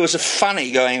remember there was a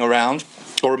funny going around,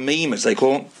 or a meme as they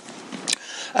call it,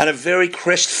 and a very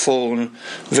crestfallen,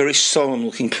 very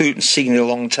solemn-looking Putin sitting at a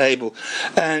long table,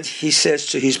 and he says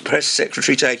to his press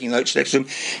secretary taking notes next to him,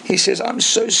 he says, I'm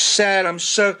so sad, I'm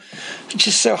so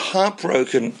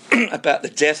heartbroken about the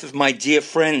death of my dear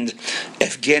friend,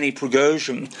 Evgeny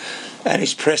Prigozhin. And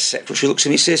his press secretary looks at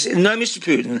him and he says, no, Mr.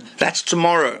 Putin, that's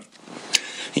tomorrow.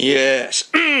 Yes.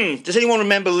 Does anyone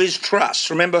remember Liz Truss?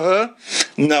 Remember her?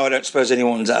 No, I don't suppose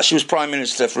anyone does. She was Prime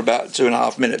Minister for about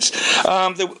 2.5 minutes.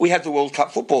 We had the World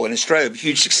Cup football in Australia, a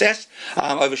huge success,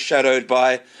 overshadowed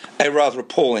by a rather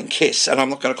appalling kiss, and I'm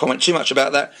not going to comment too much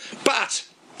about that. But,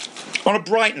 on a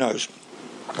bright note,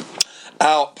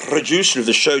 our producer of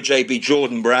the show, J.B.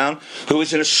 Jordan Brown, who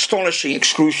is an astonishing,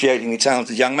 excruciatingly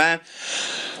talented young man,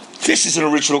 this is an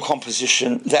original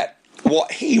composition that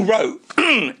what he wrote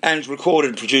and recorded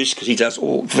and produced, because he does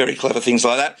all very clever things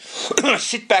like that.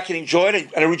 Sit back and enjoy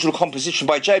it. An original composition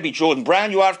by J.B. Jordan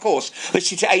Brown. You are, of course,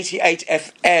 listening to 88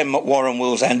 FM, Warren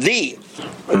Wills, and the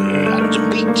London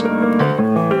Beat.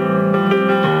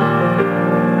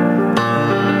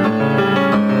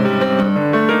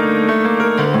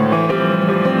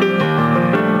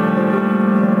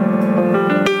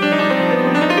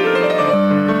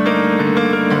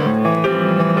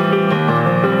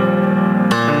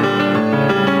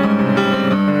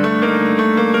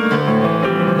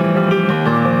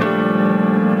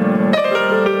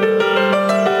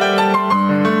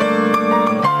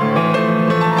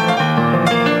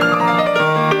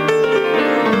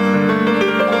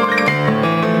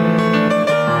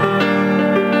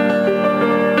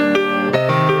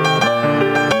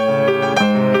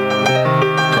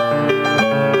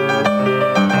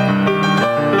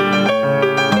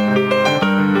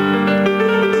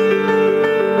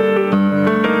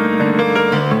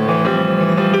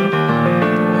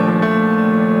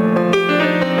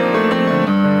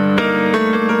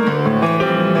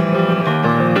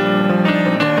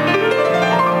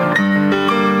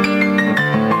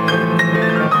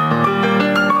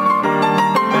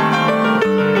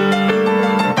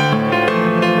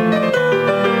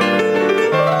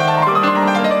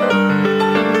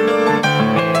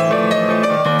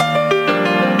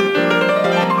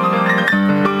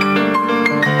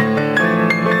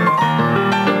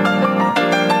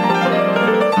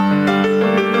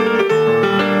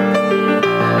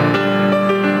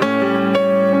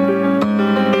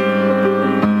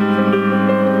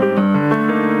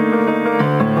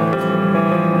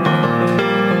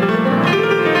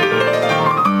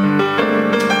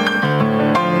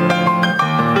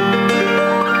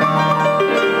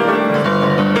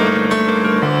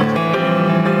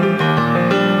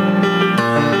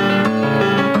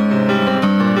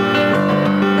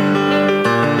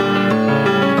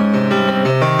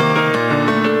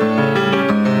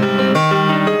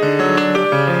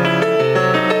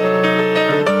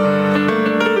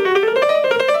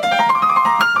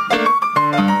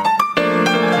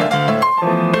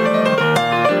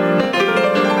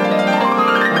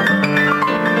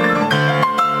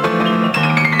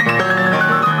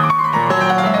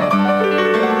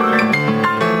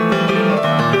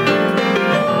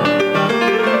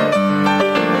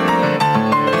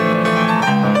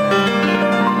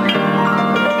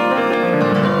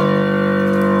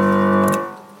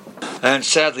 And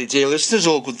sadly, dear listeners,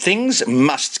 all good things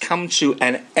must come to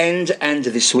an end, and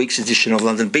this week's edition of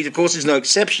London Beat, of course, is no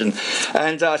exception.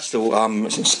 And still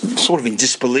sort of in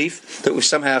disbelief that we've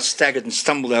somehow staggered and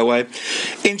stumbled our way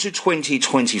into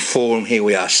 2024, and here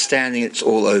we are standing. It's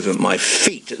all over my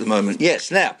feet at the moment.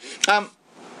 Yes, now,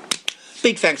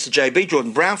 big thanks to JB,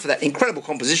 Jordan Brown, for that incredible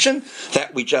composition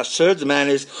that we just heard. The man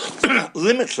is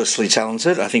limitlessly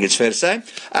talented, I think it's fair to say.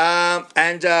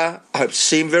 And I hope to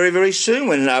see him very, very soon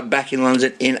when back in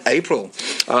London in April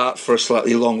for a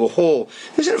slightly longer haul.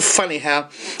 Isn't it funny how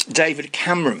David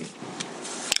Cameron,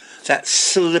 that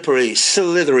slippery,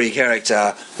 slithery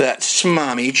character, that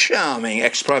smarmy, charming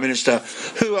ex-Prime Minister,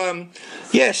 who,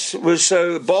 was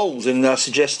so bold in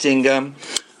suggesting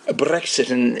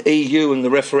Brexit and EU and the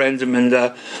referendum, and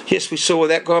yes, we saw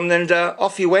that gone, and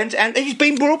off he went, and he's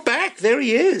been brought back. There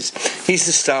he is. He's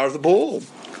the star of the ball.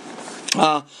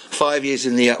 5 years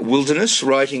in the wilderness,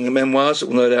 writing the memoirs that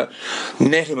will no doubt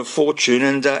net him a fortune,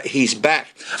 and he's back.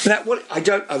 Now,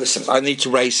 I need to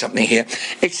raise something here.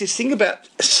 It's this thing about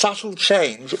subtle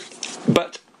change,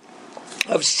 but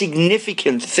of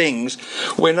significant things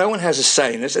where no one has a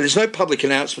say in this, and there's no public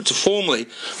announcement to formally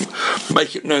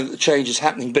make it known that the change is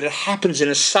happening, but it happens in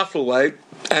a subtle way,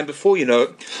 and before you know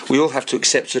it, we all have to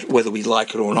accept it whether we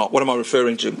like it or not. What am I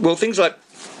referring to? Well, things like,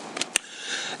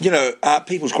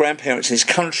 people's grandparents in this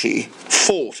country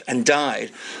fought and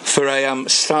died for a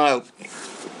style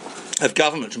of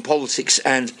government and politics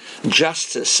and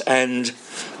justice and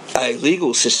a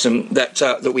legal system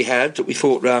that we had, that we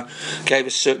thought gave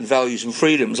us certain values and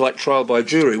freedoms, like trial by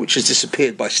jury, which has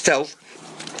disappeared by stealth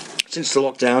since the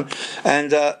lockdown,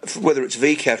 and whether it's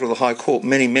VCAT or the High Court,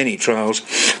 many trials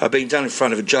are being done in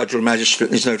front of a judge or a magistrate.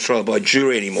 There's no trial by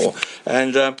jury anymore,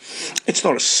 and it's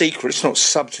not a secret, it's not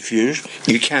subterfuge.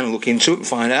 You can look into it and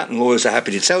find out, and lawyers are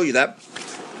happy to tell you that.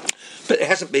 But it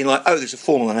hasn't been like, there's a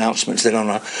formal announcement that on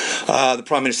the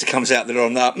Prime Minister comes out that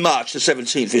on March the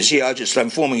 17th this year, I just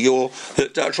informing you all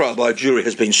that trial by jury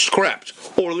has been scrapped.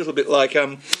 Or a little bit like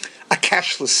a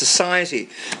cashless society.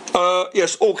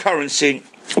 Yes, all currency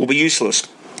will be useless.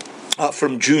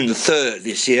 From June the 3rd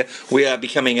this year, we are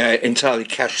becoming an entirely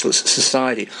cashless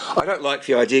society. I don't like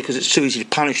the idea because it's too easy to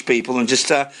punish people and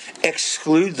just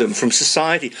exclude them from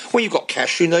society. When you've got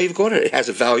cash, you know you've got it. It has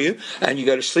a value, and you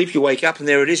go to sleep, you wake up, and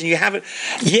there it is, and you have it.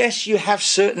 Yes, you have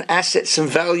certain assets and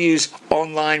values,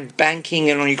 online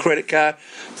banking and on your credit card,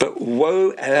 but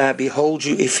woe behold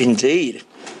you if indeed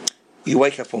you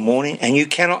wake up one morning and you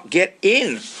cannot get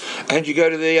in, and you go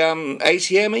to the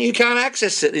ATM and you can't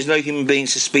access it. There's no human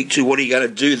beings to speak to. What are you going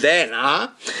to do then,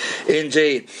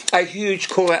 Indeed. A huge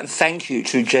call out and thank you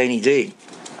to Janie D.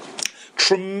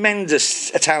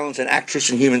 Tremendous talent and actress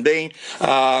and human being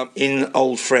in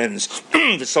Old Friends.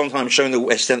 The Sondheim show in the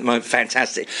West End at the moment,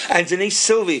 fantastic. And Denise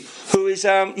Sylvie, who is,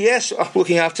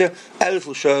 looking after a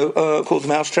little show called The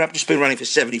Mousetrap, just been running for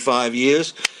 75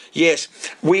 years. Yes,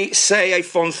 we say a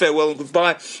fond farewell and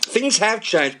goodbye. Things have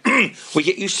changed. We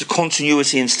get used to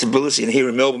continuity and stability. And here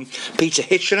in Melbourne, Peter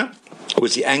Hitchener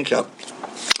was the anchor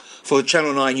for the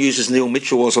Channel 9 News as Neil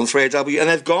Mitchell was on 3AW, and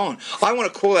they've gone. I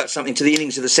want to call out something to the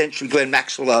innings of the century, Glenn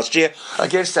Maxwell last year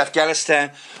against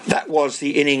Afghanistan. That was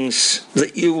the innings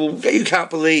that you can't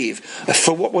believe.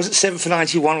 For what was it, 7 for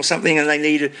 91 or something, and they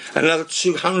needed another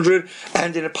 200,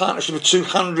 and in a partnership of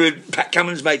 200, Pat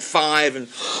Cummins made 5,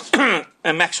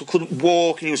 and Maxwell couldn't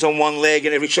walk, and he was on one leg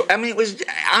in every shot. I mean, it was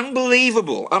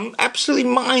unbelievable.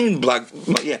 Absolutely mind-blowing.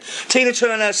 Yeah. Tina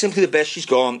Turner, simply the best. She's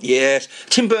gone. Yes.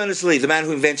 Tim Berners-Lee, the man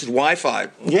who invented Wi-Fi.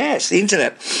 Yes, the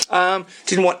internet.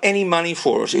 Didn't want any money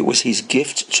for it. It was his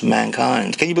gift to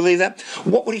mankind. Can you believe that?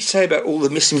 What would he say about all the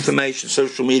misinformation,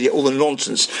 social media, all the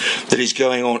nonsense that is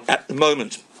going on at the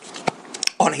moment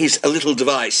on his little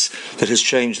device that has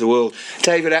changed the world?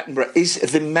 David Attenborough, is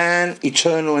the man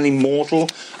eternal and immortal?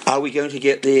 Are we going to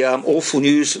get the awful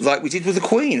news like we did with the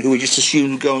Queen, who we just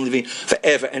assumed would go on living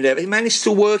forever and ever? The man is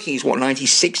still working. He's,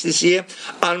 96 this year?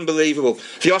 Unbelievable.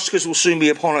 The Oscars will soon be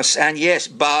upon us, and yes,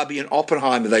 Barbie and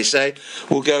Oppenheimer, they say,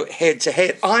 will go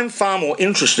head-to-head. I'm far more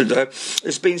interested, though.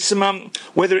 There's been some,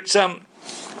 whether it's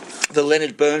the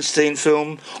Leonard Bernstein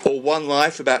film, or One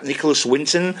Life about Nicholas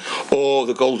Winton, or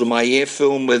the Golda Meir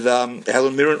film with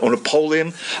Helen Mirren, or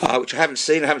Napoleon, which I haven't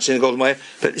seen. I haven't seen the Golda Meir,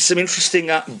 but there's some interesting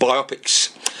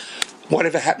biopics.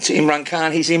 Whatever happened to Imran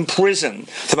Khan? He's in prison.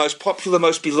 The most popular,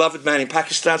 most beloved man in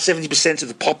Pakistan, 70% of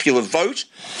the popular vote,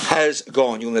 has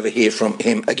gone. You'll never hear from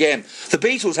him again. The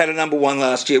Beatles had a number one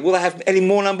last year. Will they have any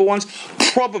more number ones?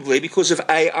 Probably, because of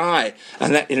AI,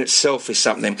 and that in itself is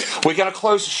something. We're going to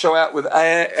close the show out with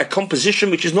a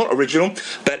composition which is not original,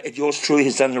 but yours truly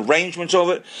has done an arrangement of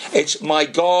it. It's My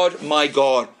God,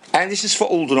 And this is for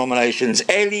all denominations.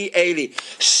 Eli.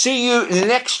 See you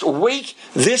next week.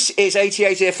 This is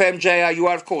 88 FM JR. You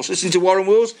are, of course, listening to Warren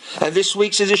Wills and this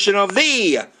week's edition of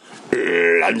the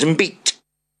London Beat.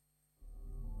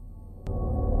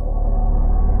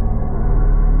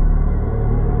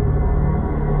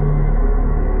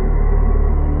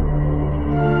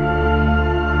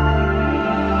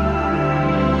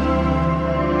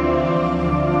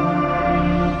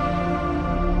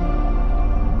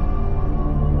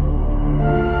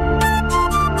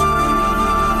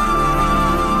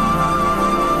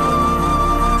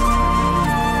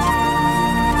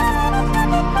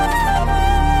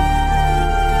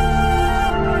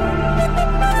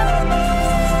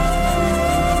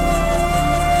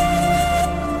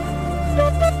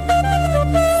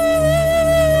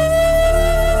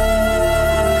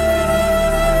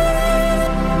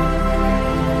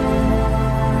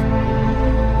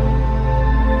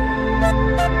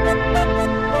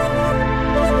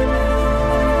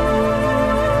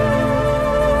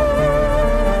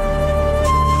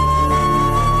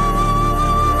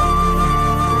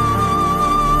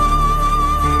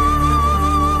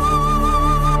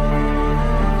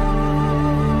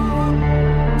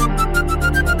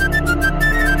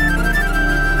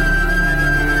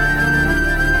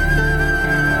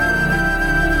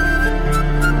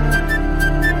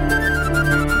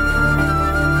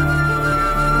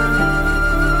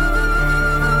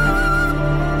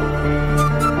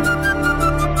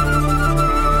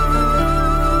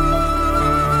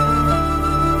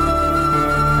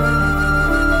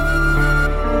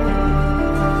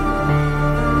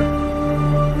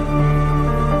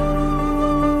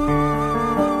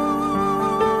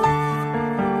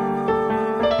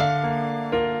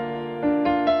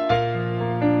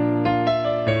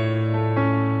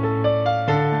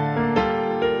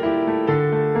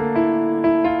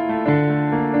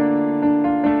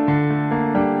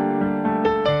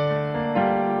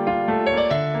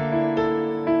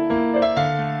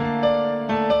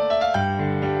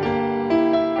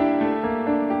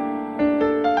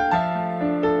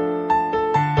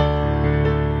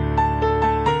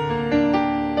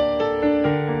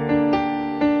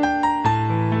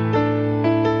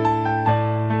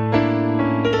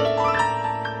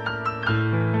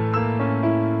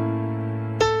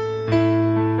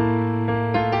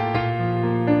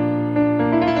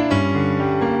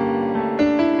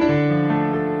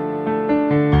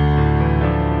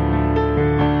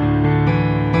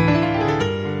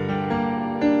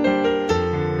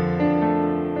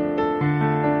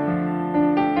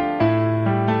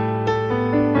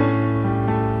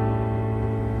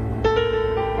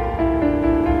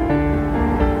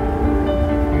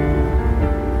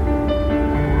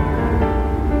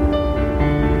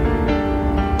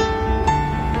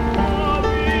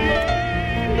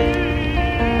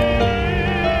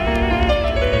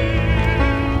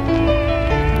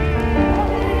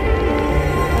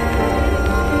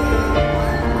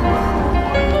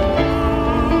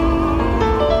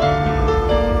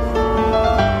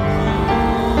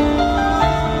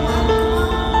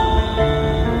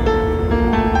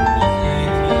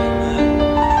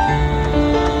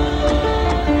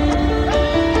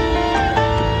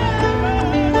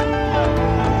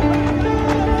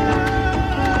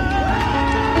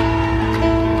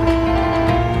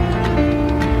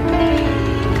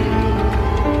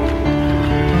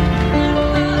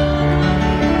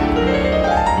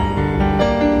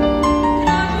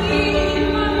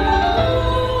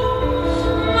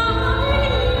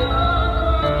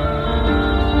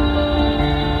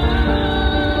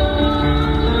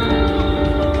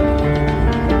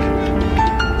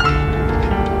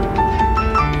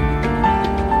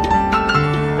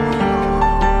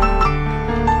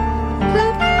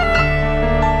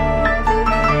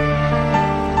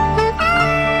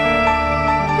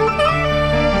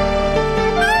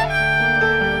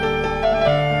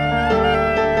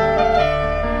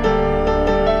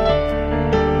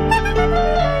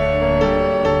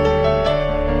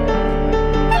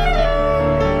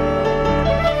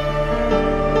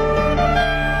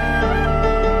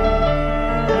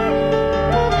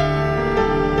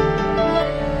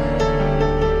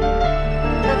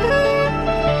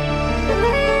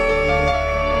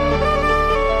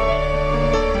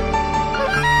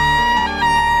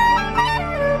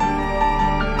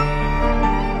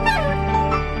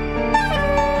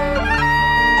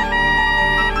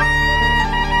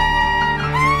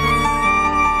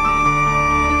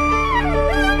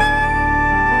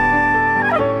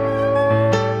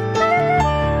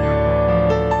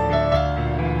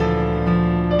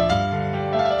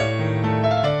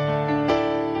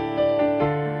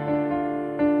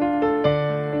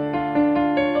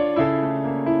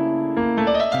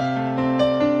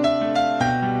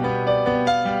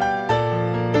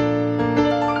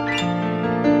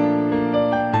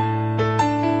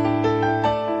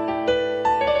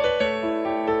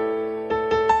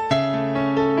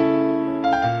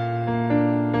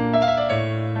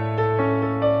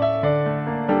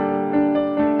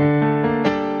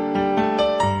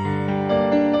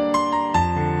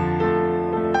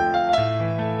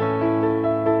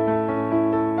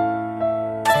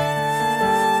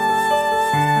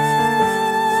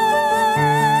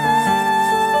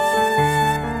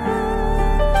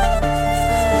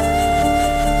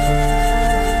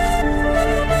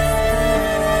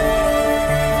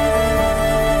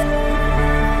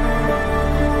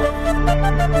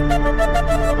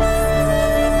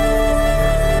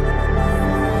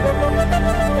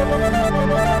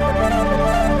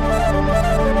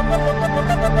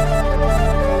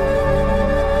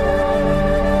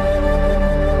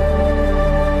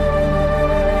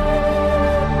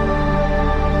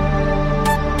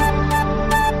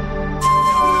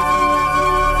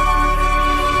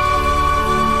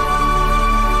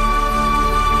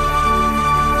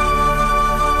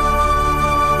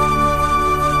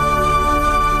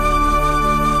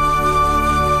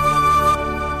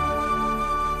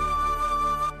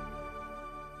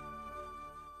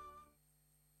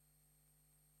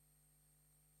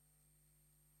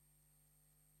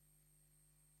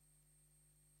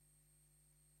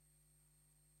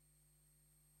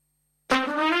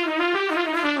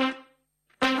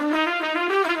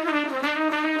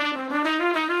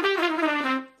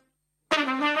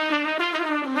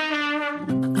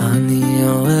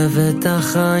 אוהב את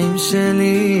החיים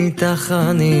שלי, איתך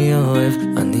אני אוהב.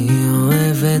 אני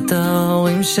אוהב את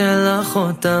ההורים שלך,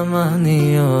 אותם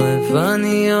אני אוהב.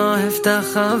 ואני אוהב את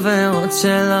החברות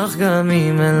שלך גם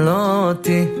אם אין לא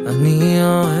אותי. אני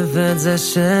אוהב את זה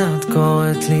שאת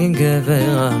קוראת לי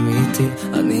גבר אמיתי.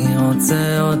 אני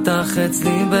רוצה אותך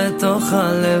אצלי בתוך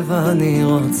הלב. אני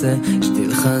רוצה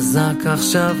שתיל חזק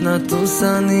עכשיו נטוס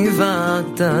אני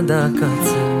ואת עד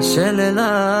הקצה של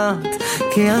אילת,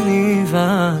 כי אני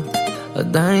ואת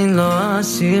עדיין לא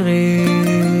עשירים.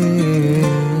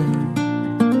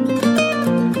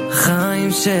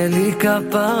 חיים שלי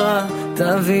כפרה,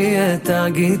 תביא את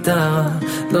הגיטרה,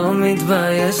 לא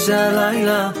מתבייש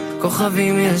הלילה,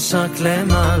 כוכבים יש רק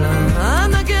למעלה.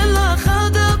 נגן לך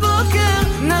עד הבוקר,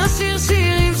 נשיר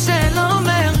שירים של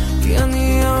אומר, כי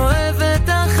אני אוהב את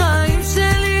החיים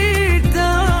שלי איתך.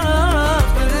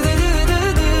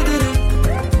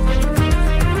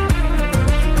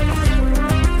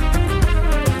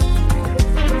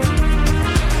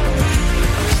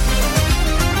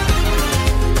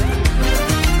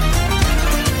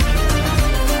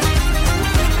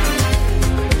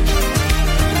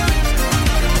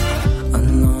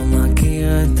 אני לא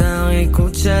מכיר את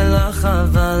הריקוד שלך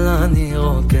אבל אני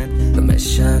רוקד, לא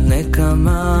משנה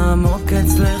כמה עמוק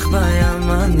אצלך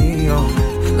בים אני אוהב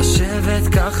לשבת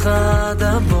ככה עד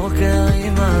הבוקר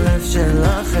עם הלב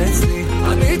שלך אצלי.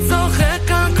 אני צוחק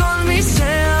על כל מי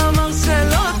שאמר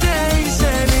שלא תהי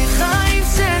שלי. חיים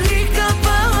שלי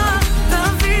כפרה,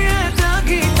 תביא את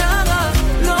הגיטרה,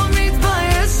 לא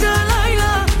מתבייש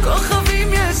הלילה, כוכבים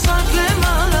יש רק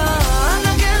למעלה.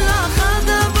 נגן לך עד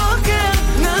הבוקר,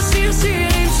 נשיר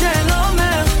שירים של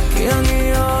אומר, כי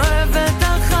אני אוהב את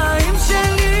החיים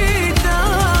שלי איתך.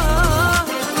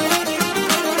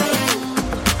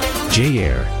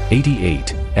 J-Air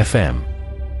 88 FM.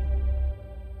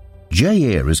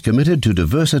 J-Air is committed to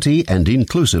diversity and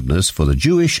inclusiveness for the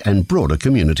Jewish and broader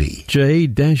community.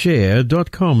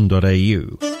 j-air.com.au.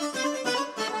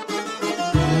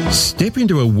 Step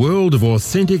into a world of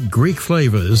authentic Greek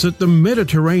flavours at the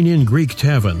Mediterranean Greek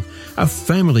Tavern, a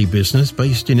family business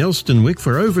based in Elsternwick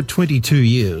for over 22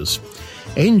 years.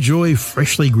 Enjoy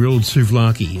freshly grilled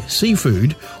souvlaki,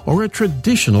 seafood, or a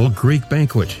traditional Greek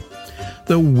banquet.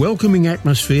 The welcoming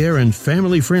atmosphere and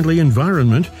family-friendly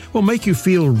environment will make you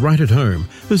feel right at home,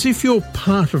 as if you're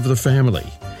part of the family.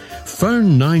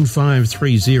 Phone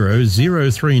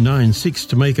 9530-0396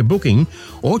 to make a booking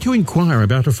or to inquire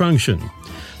about a function.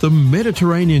 The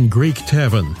Mediterranean Greek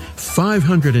Tavern,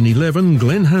 511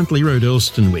 Glen Huntly Road,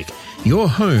 Elsternwick. Your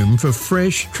home for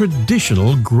fresh,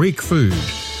 traditional Greek food.